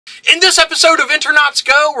In this episode of Internauts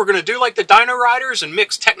Go, we're going to do like the Dino Riders and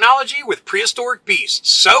mix technology with prehistoric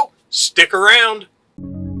beasts. So, stick around.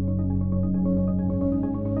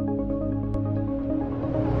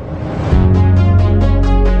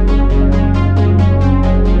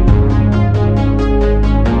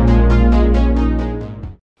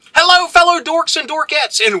 Hello, fellow dorks and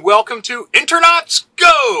dorkettes, and welcome to Internauts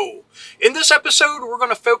Go! In this episode, we're going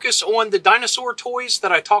to focus on the dinosaur toys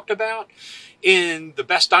that I talked about in the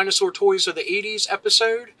Best Dinosaur Toys of the 80s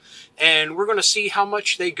episode, and we're going to see how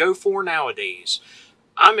much they go for nowadays.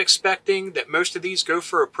 I'm expecting that most of these go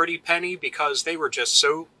for a pretty penny because they were just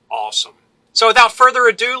so awesome. So without further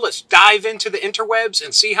ado, let's dive into the interwebs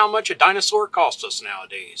and see how much a dinosaur costs us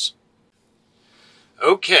nowadays.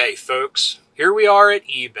 Okay, folks, here we are at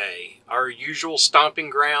eBay, our usual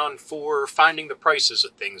stomping ground for finding the prices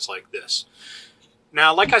of things like this.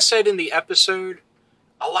 Now, like I said in the episode,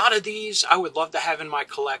 a lot of these I would love to have in my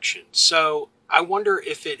collection, so I wonder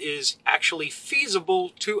if it is actually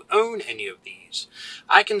feasible to own any of these.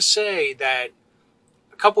 I can say that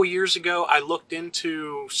a couple years ago I looked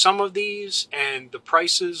into some of these and the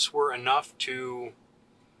prices were enough to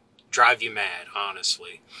drive you mad,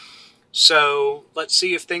 honestly. So let's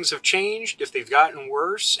see if things have changed, if they've gotten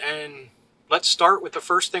worse, and let's start with the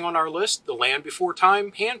first thing on our list, the Land Before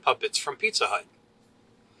Time hand puppets from Pizza Hut.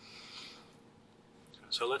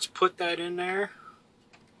 So let's put that in there.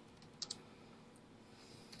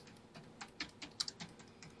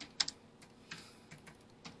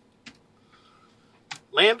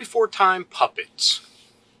 Land Before Time puppets.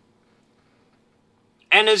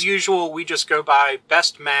 And as usual, we just go by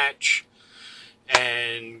best match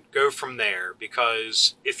and go from there,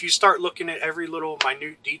 because if you start looking at every little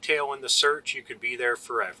minute detail in the search, you could be there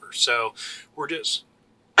forever. So we're just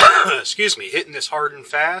excuse me, hitting this hard and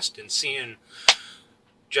fast and seeing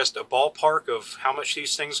just a ballpark of how much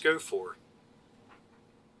these things go for.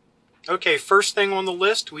 Okay, first thing on the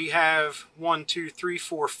list, we have 1, 2, 3,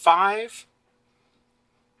 4, 5.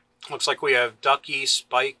 Looks like we have Ducky,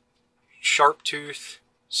 Spike, Sharptooth,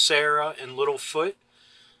 Sarah, and Littlefoot.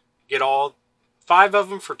 Get all 5 of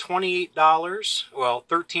them for $28. Well,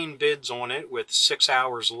 13 bids on it with 6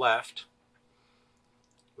 hours left,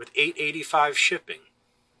 with $8.85 shipping.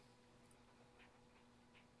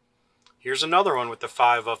 Here's another one with the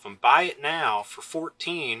 5 of them. Buy it now for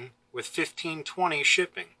 $14 with $15.20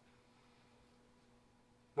 shipping.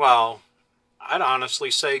 Well, I'd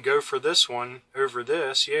honestly say go for this one over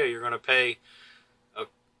this. Yeah, you're going to pay a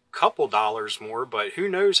couple dollars more, but who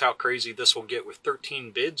knows how crazy this will get with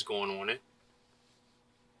 13 bids going on it.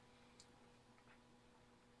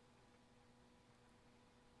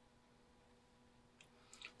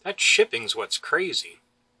 That shipping's what's crazy.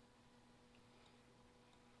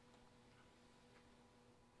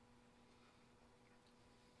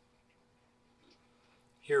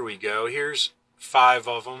 Here we go. Here's 5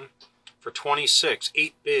 of them for $26,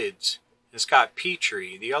 8 bids. It's got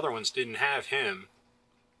Petrie. The other ones didn't have him.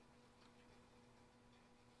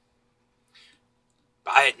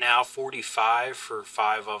 Buy it now, $45 for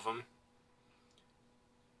 5 of them.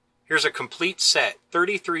 Here's a complete set,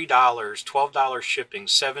 $33, $12 shipping,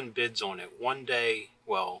 7 bids on it. 1 day,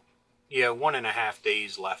 well, yeah, 1.5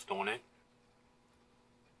 days left on it.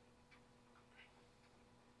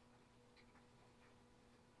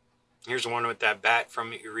 Here's one with that bat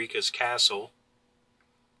from Eureka's Castle.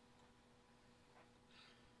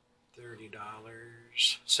 $30.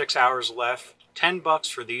 6 hours left. $10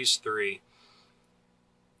 for these 3.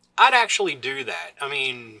 I'd actually do that. I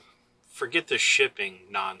mean, forget the shipping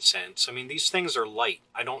nonsense. I mean, these things are light.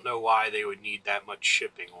 I don't know why they would need that much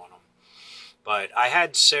shipping on them. But I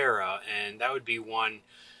had Sarah, and that would be one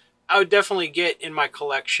I would definitely get in my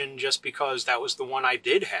collection just because that was the one I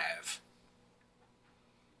did have.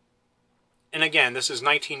 And again, this is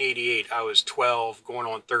 1988. I was 12, going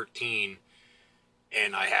on 13,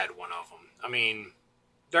 and I had one of them. I mean,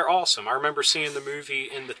 they're awesome. I remember seeing the movie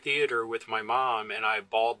in the theater with my mom, and I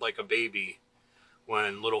bawled like a baby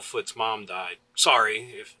when Littlefoot's mom died.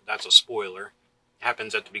 Sorry if that's a spoiler. It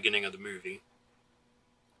happens at the beginning of the movie.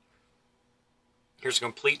 Here's a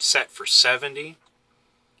complete set for $70.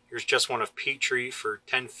 Here's just one of Petrie for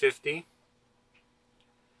 $10.50.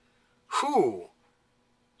 Whew!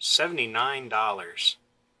 $79.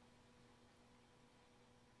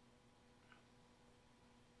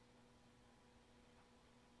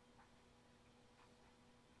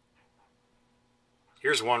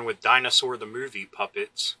 Here's one with Dinosaur the Movie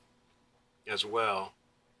puppets as well.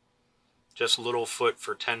 Just Littlefoot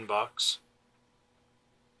for $10.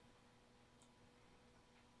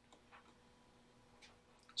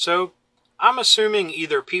 So I'm assuming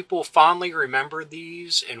either people fondly remember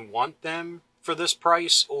these and want them for this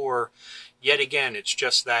price, or yet again, it's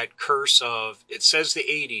just that curse of, it says the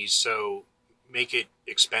 80s, so make it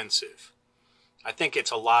expensive. I think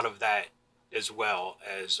it's a lot of that as well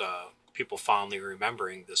as people fondly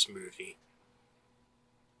remembering this movie.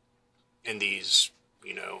 And these,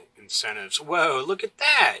 you know, incentives. Whoa, look at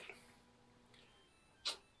that!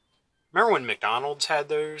 Remember when McDonald's had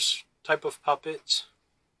those type of puppets?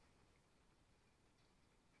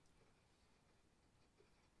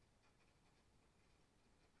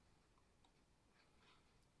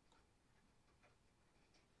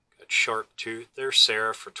 Got Sharp Tooth. There's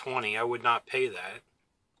Sarah for 20. I would not pay that.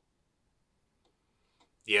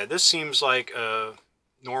 Yeah, this seems like a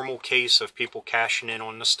normal case of people cashing in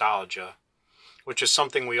on nostalgia, which is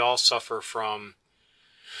something we all suffer from,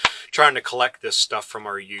 trying to collect this stuff from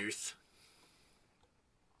our youth.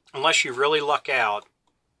 Unless you really luck out.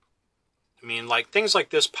 I mean, like, things like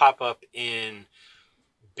this pop up in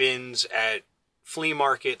bins at flea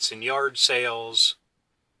markets and yard sales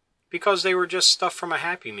because they were just stuff from a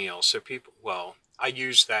Happy Meal. So people, well, I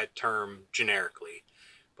use that term generically,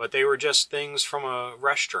 but they were just things from a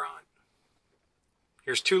restaurant.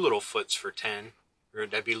 Here's two little foots for 10. Or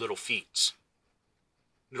that'd be little feets.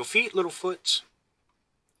 Little feet, little foots.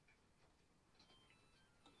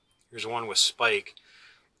 Here's one with Spike.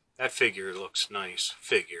 That figure looks nice.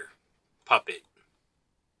 Figure. Puppet.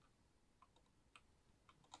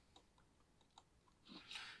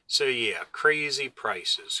 So yeah, crazy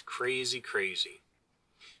prices. Crazy, crazy.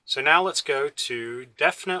 So now let's go to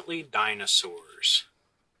definitely dinosaurs.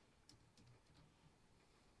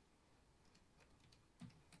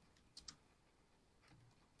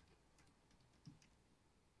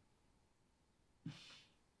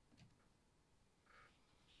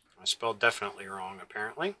 I spelled definitely wrong,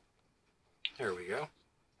 apparently. There we go.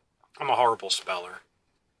 I'm a horrible speller.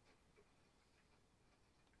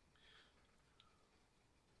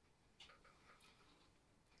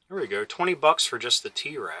 There we go. 20 bucks for just the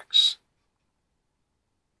T-Rex.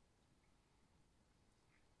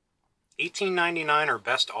 $18.99 our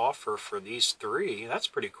best offer for these three. That's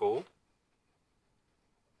pretty cool.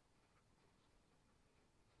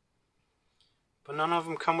 But none of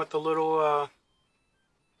them come with the little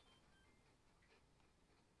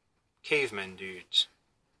cavemen dudes.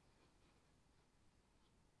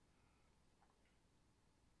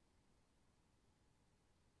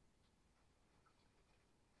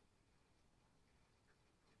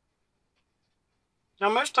 Now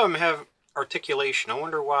most of them have articulation. I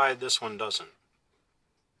wonder why this one doesn't.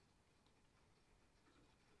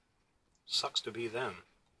 Sucks to be them.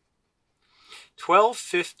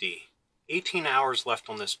 $12.50. 18 hours left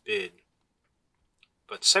on this bid.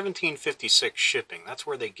 But $17.56 shipping. That's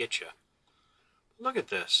where they get you. Look at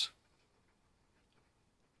this.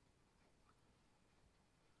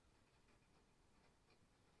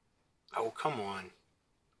 Oh, come on.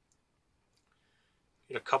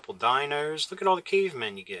 Get a couple dinos. Look at all the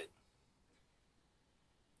cavemen you get.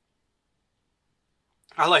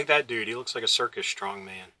 I like that dude. He looks like a circus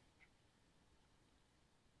strongman.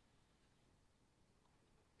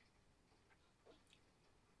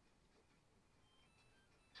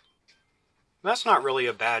 That's not really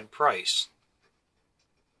a bad price.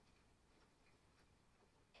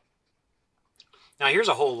 Now here's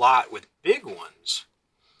a whole lot with big ones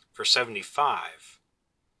for $75.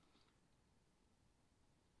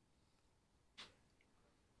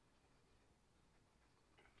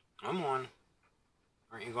 Come on.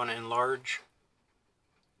 Aren't you going to enlarge?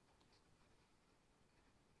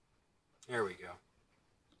 There we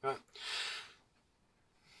go.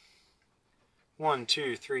 1,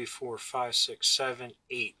 2, 3, 4, 5, 6, 7,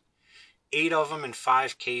 8. 8 of them and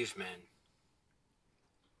 5 cavemen.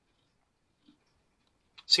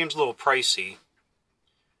 Seems a little pricey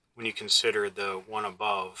when you consider the one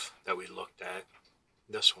above that we looked at.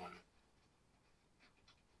 This one.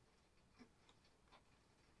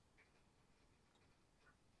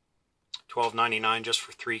 $12.99 just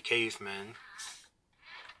for 3 cavemen.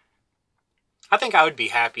 I think I would be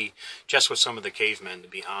happy just with some of the cavemen, to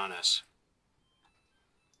be honest.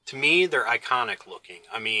 To me, they're iconic looking.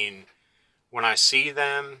 I mean, when I see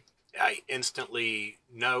them, I instantly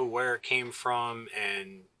know where it came from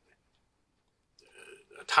and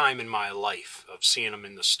a time in my life of seeing them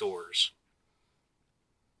in the stores.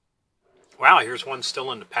 Wow, here's one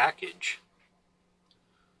still in the package.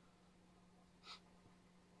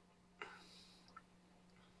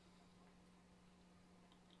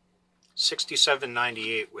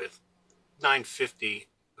 $67.98 with $9.50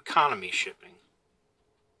 economy shipping.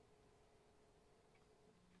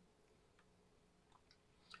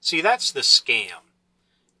 See, that's the scam.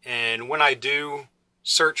 And when I do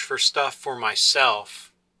search for stuff for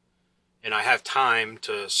myself, and I have time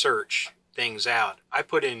to search things out, I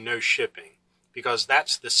put in no shipping, because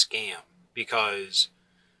that's the scam. Because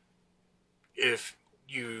if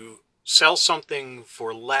you sell something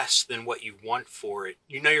for less than what you want for it,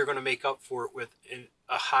 you know you're going to make up for it with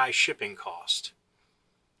a high shipping cost.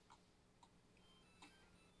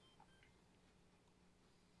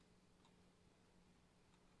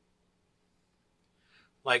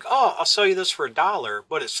 Like, oh, I'll sell you this for $1,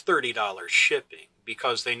 but it's $30 shipping,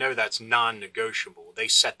 because they know that's non-negotiable. They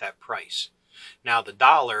set that price. Now, the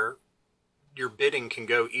dollar, your bidding can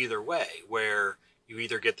go either way, where you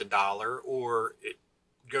either get the dollar or it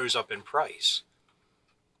goes up in price.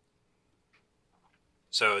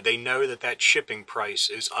 So they know that that shipping price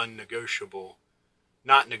is unnegotiable,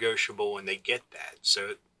 not negotiable, and they get that.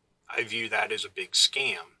 So I view that as a big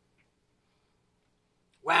scam.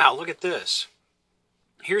 Wow, look at this.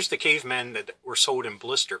 Here's the cavemen that were sold in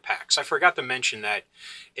blister packs. I forgot to mention that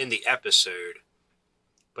in the episode,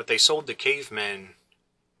 but they sold the cavemen.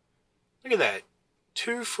 Look at that.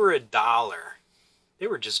 2 for $1. They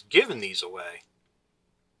were just giving these away.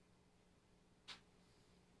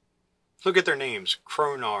 Look at their names.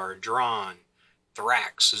 Kronar, Dron,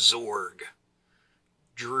 Thrax, Zorg,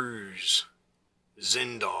 Druz,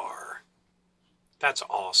 Zindar. That's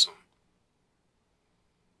awesome.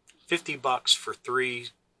 $50 for 3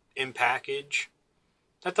 in package.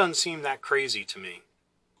 That doesn't seem that crazy to me.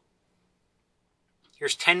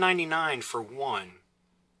 Here's $10.99 for 1.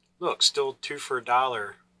 Look, still 2 for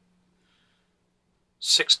 $1.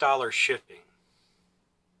 $6 shipping.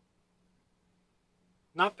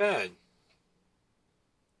 Not bad.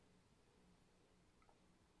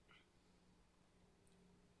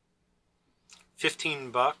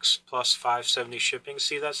 $15 plus $5.70 shipping.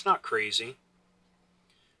 See, that's not crazy.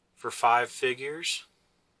 For 5 figures.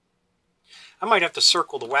 I might have to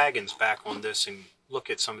circle the wagons back on this and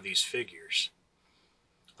look at some of these figures.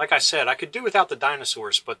 Like I said, I could do without the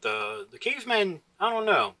dinosaurs, but the cavemen, I don't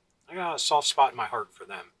know. I got a soft spot in my heart for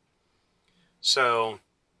them. So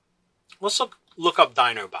let's look up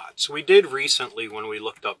Dinobots. We did recently when we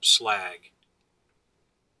looked up Slag.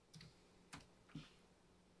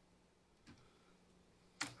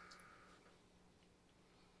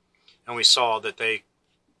 And we saw that they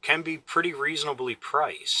can be pretty reasonably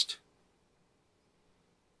priced.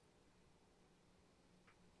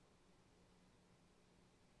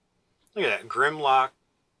 Look at that. Grimlock,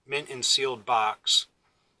 mint and sealed box,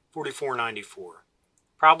 $44.94.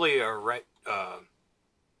 Probably a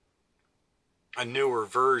newer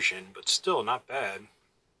version, but still not bad.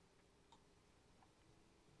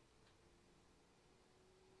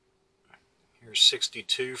 Here's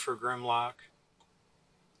 $62 for Grimlock.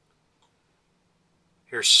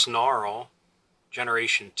 Here's Snarl,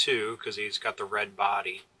 Generation 2, because he's got the red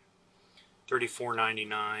body.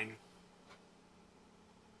 $34.99.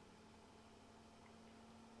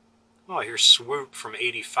 Oh, here's Swoop from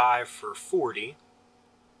 85 for $40.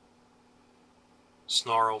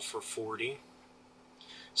 Snarl for $40.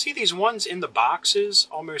 See, these ones in the boxes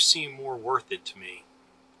almost seem more worth it to me.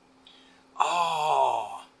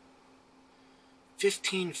 Oh,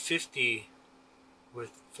 $15.50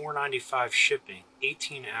 with $4.95 shipping.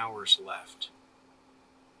 18 hours left.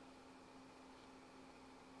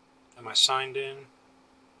 Am I signed in?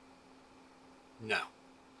 No.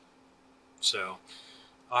 So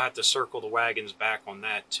I'll have to circle the wagons back on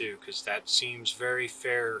that too, because that seems very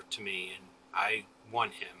fair to me, and I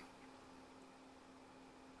want him.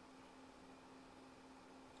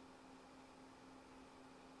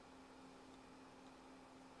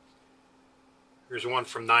 Here's one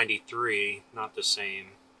from 93, not the same.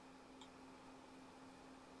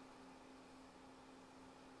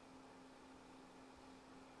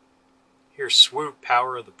 Here's Swoop,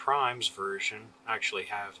 Power of the Primes version. I actually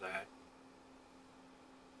have that.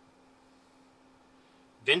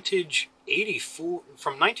 Vintage 84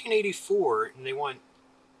 from 1984, and they want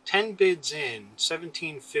 10 bids in,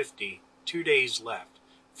 $17.50, 2 days left.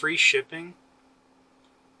 Free shipping.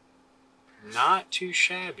 Not too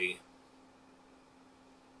shabby.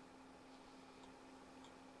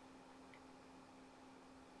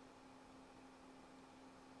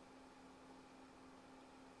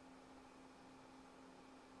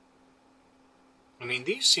 I mean,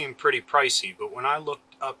 these seem pretty pricey, but when I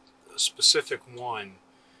looked up a specific one,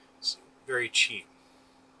 it's very cheap.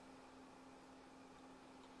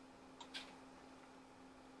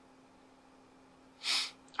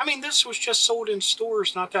 I mean, this was just sold in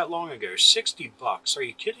stores not that long ago. $60. Are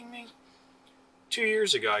you kidding me? 2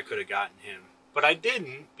 years ago, I could have gotten him. But I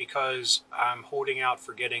didn't because I'm holding out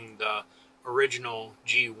for getting the original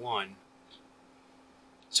G1.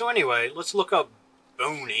 So anyway, let's look up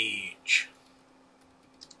Bone Age.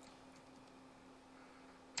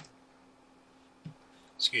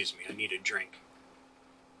 Excuse me, I need a drink.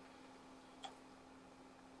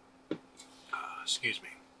 Excuse me.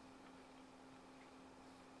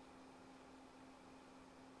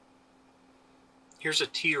 Here's a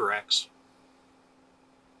T-Rex.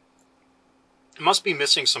 It must be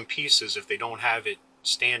missing some pieces if they don't have it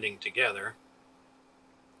standing together.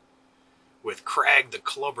 With Crag the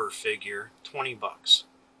Clubber figure, 20 bucks.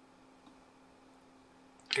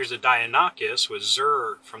 Here's a Deinonychus with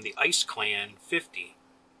Zur from the Ice Clan, 50.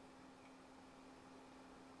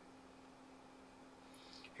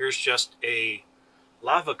 Here's just a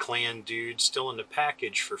Lava Clan dude still in the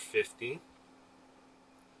package for 50.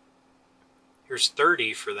 Here's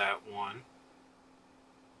 30 for that one.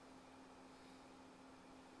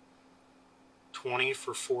 20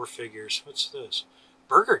 for 4 figures. What's this?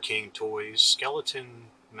 Burger King Toys, Skeleton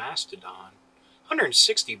Mastodon.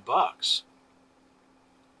 160 bucks.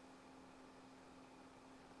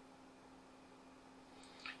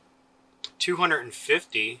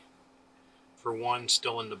 $250 for one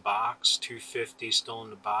still in the box. $250 still in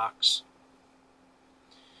the box.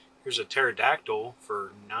 Here's a pterodactyl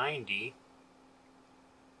for $90.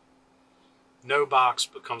 No box,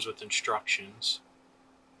 but comes with instructions.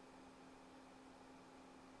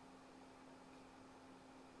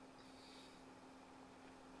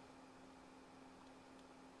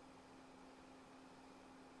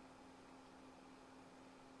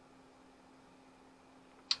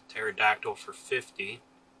 Pterodactyl for $50.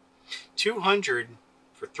 $200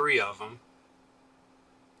 for 3 of them.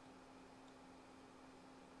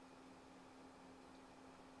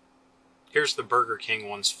 Here's the Burger King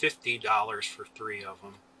ones, $50 for 3 of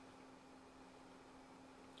them.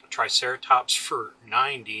 Triceratops for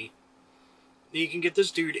 $90. You can get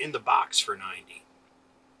this dude in the box for $90.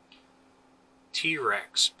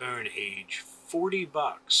 T-Rex, Bone Age, 40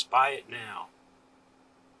 bucks. Buy it now.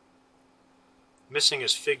 Missing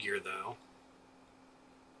his figure though.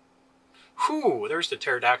 Whew, there's the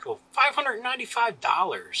pterodactyl.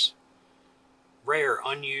 $595. Rare,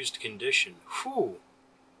 unused condition. Whew.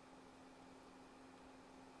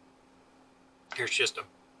 Here's just a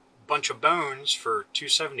bunch of bones for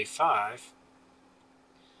 $275.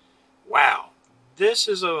 Wow. This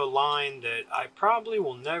is a line that I probably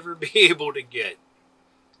will never be able to get.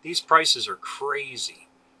 These prices are crazy.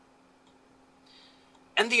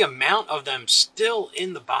 And the amount of them still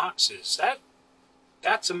in the boxes,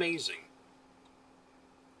 that's amazing.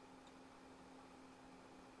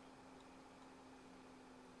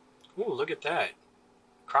 Ooh, look at that.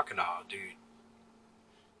 Crocodile, dude.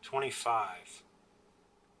 25.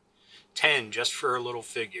 10 just for a little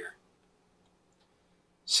figure.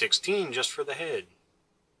 16 just for the head.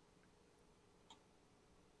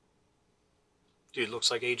 Dude,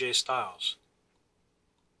 looks like AJ Styles.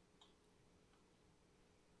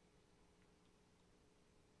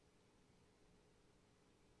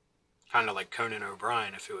 Kind of like Conan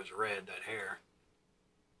O'Brien if it was red, that hair.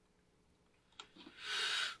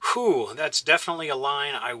 Whew, that's definitely a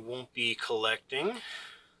line I won't be collecting.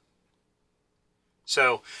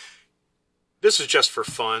 So, this is just for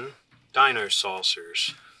fun.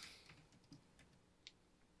 Dinosaurs.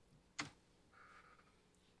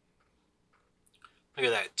 Look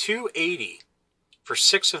at that, $280 for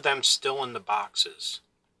 6 of them still in the boxes.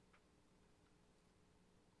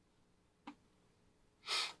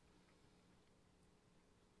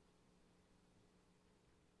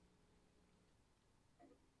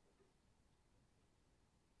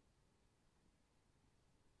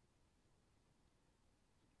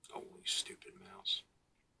 Holy stupid mouse.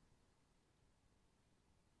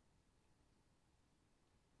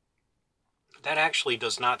 That actually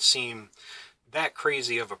does not seem that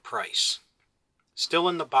crazy of a price. Still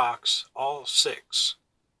in the box, all 6.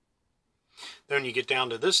 Then you get down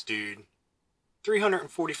to this dude,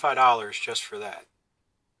 $345 just for that.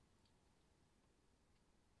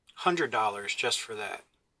 $100 just for that.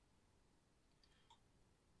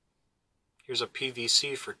 Here's a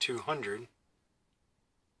PVC for $200.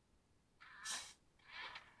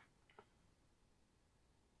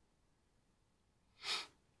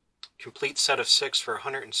 Complete set of 6 for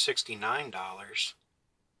 $169.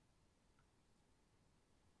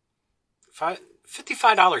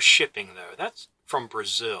 $55 shipping though. That's from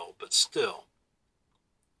Brazil, but still.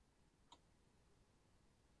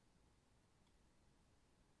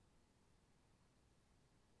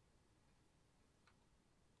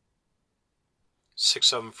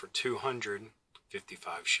 Six of them for $200.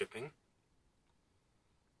 $55 shipping.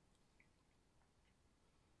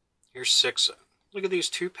 Here's 6. Look at these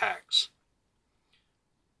 2-packs.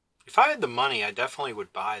 If I had the money, I definitely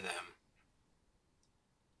would buy them.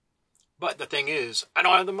 But the thing is, I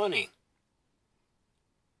don't have the money.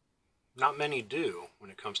 Not many do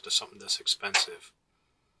when it comes to something this expensive.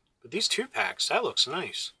 But these 2-packs, that looks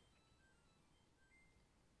nice.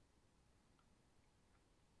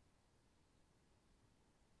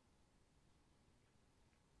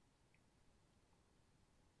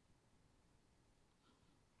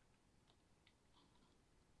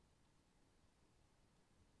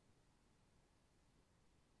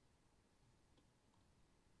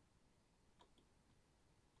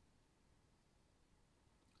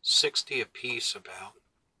 $60 a piece about,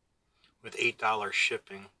 with $8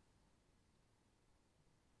 shipping.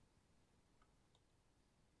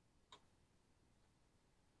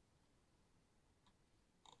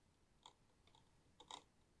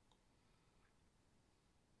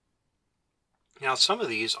 Now some of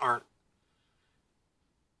these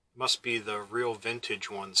must be the real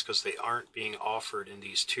vintage ones because they aren't being offered in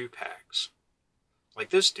these 2-packs. Like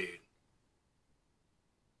this dude.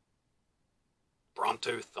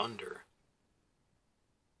 Bronto Thunder.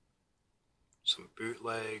 Some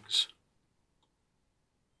bootlegs.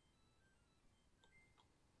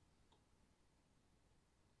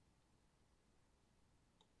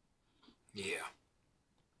 Yeah.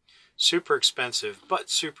 Super expensive, but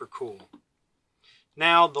super cool.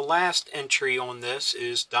 Now, the last entry on this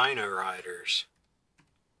is Dino Riders.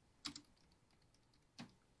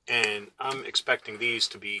 And I'm expecting these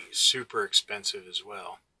to be super expensive as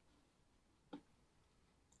well.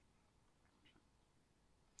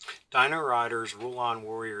 Dino Riders Rule-On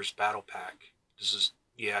Warriors Battle Pack. This is,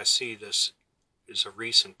 yeah, I see this is a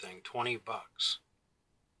recent thing. $20.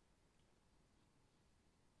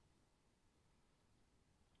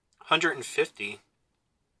 $150.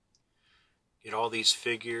 Get all these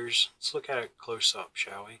figures. Let's look at it close up,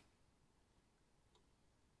 shall we?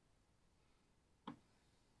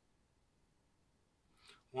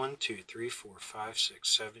 One, two, three, 4, 5, 6,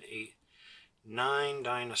 7, 8, 9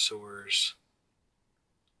 dinosaurs.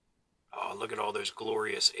 Oh, look at all those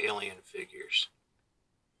glorious alien figures.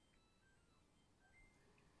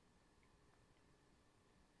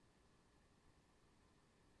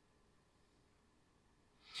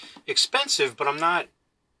 Expensive, but I'm not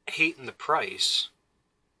hating the price.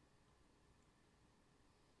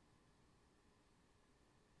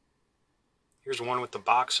 Here's one with the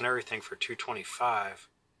box and everything for $225.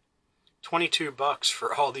 $22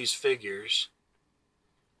 for all these figures.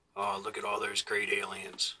 Oh, look at all those great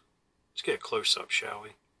aliens. Let's get a close-up, shall we?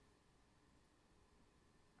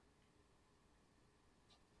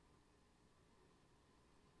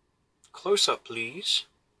 Close-up, please.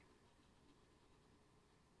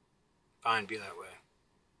 Fine, be that way.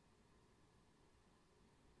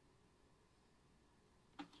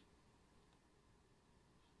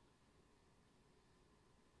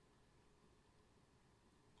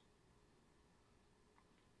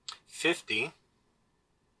 $50.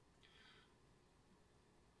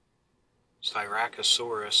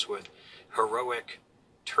 Styracosaurus with heroic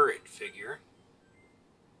turret figure.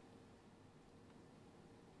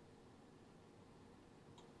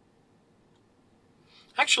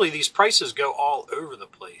 Actually, these prices go all over the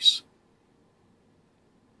place.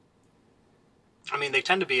 I mean, they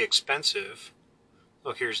tend to be expensive.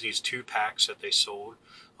 Look, here's these 2-packs that they sold.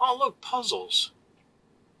 Oh, look, puzzles.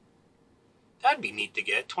 That'd be neat to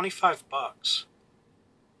get. $25.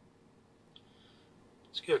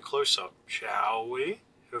 Let's get a close-up, shall we?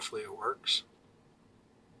 Hopefully it works.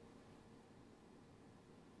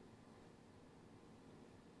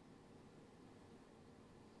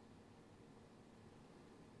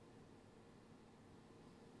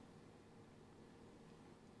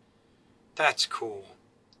 That's cool.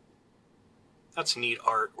 That's neat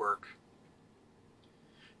artwork.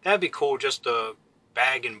 That'd be cool just to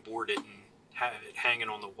bag and board it and have it hanging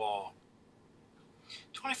on the wall.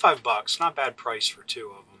 $25, not bad price for 2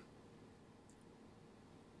 of them.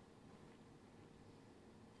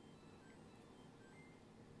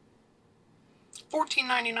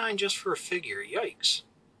 $14.99 just for a figure, yikes.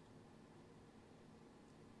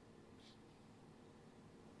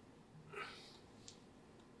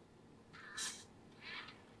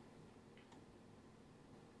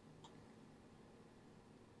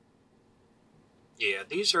 Yeah,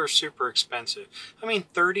 these are super expensive. I mean,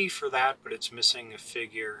 $30 for that, but it's missing a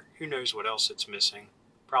figure. Who knows what else it's missing?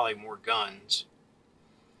 Probably more guns.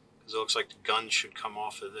 Because it looks like the guns should come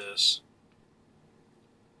off of this.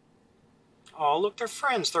 Oh, look, they're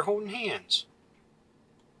friends. They're holding hands.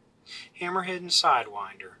 Hammerhead and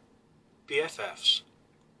Sidewinder. BFFs.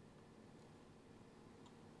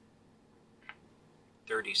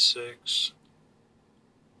 36.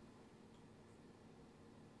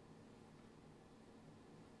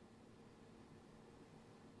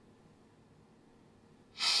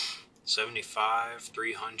 $75,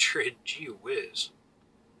 $300. Gee whiz.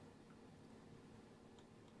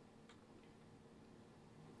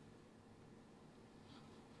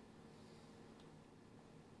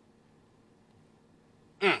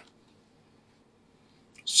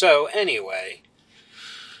 So anyway,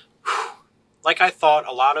 like I thought,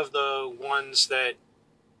 a lot of the ones that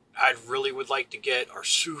I really would like to get are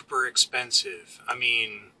super expensive. I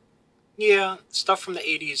mean, yeah, stuff from the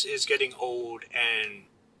 80s is getting old, and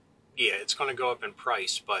yeah, it's going to go up in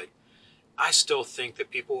price, but I still think that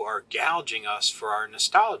people are gouging us for our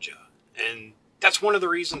nostalgia. And that's one of the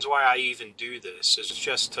reasons why I even do this, is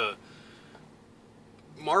just to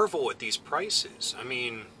marvel at these prices. I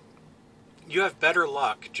mean, you have better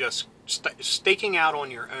luck just staking out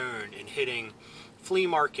on your own and hitting flea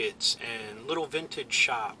markets and little vintage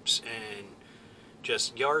shops and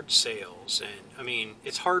just yard sales. And I mean,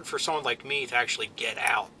 it's hard for someone like me to actually get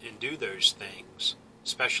out and do those things,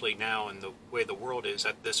 especially now in the way the world is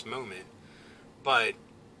at this moment. But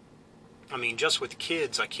I mean, just with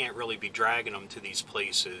kids, I can't really be dragging them to these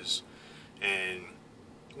places. And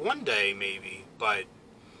one day maybe, but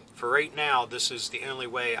for right now, this is the only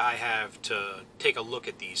way I have to take a look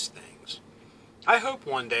at these things. I hope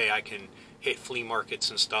one day I can hit flea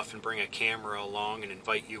markets and stuff and bring a camera along and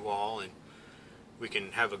invite you all, and we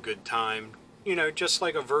can have a good time. You know, just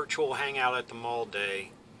like a virtual hangout at the mall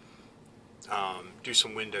day. Do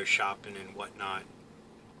some window shopping and whatnot.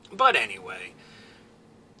 But anyway,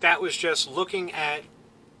 that was just looking at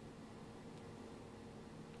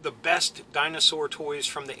the best dinosaur toys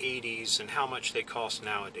from the 80s and how much they cost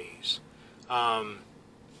nowadays.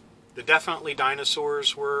 The definitely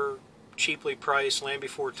dinosaurs were cheaply priced. Land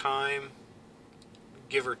Before Time,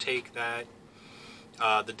 give or take that.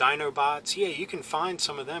 The Dinobots, yeah, you can find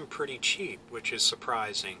some of them pretty cheap, which is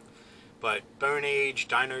surprising. But Bone Age,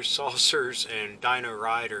 Dino Saucers, and Dino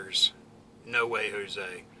Riders, no way,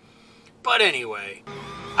 Jose. But anyway,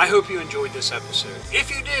 I hope you enjoyed this episode.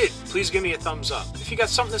 If you did, please give me a thumbs up. If you got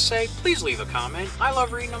something to say, please leave a comment. I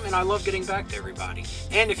love reading them, and I love getting back to everybody.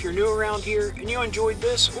 And if you're new around here and you enjoyed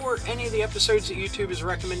this or any of the episodes that YouTube is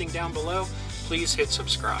recommending down below, please hit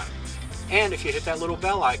subscribe. And if you hit that little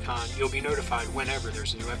bell icon, you'll be notified whenever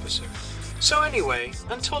there's a new episode. So anyway,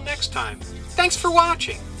 until next time, thanks for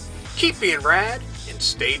watching. Keep being rad and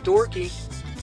stay dorky.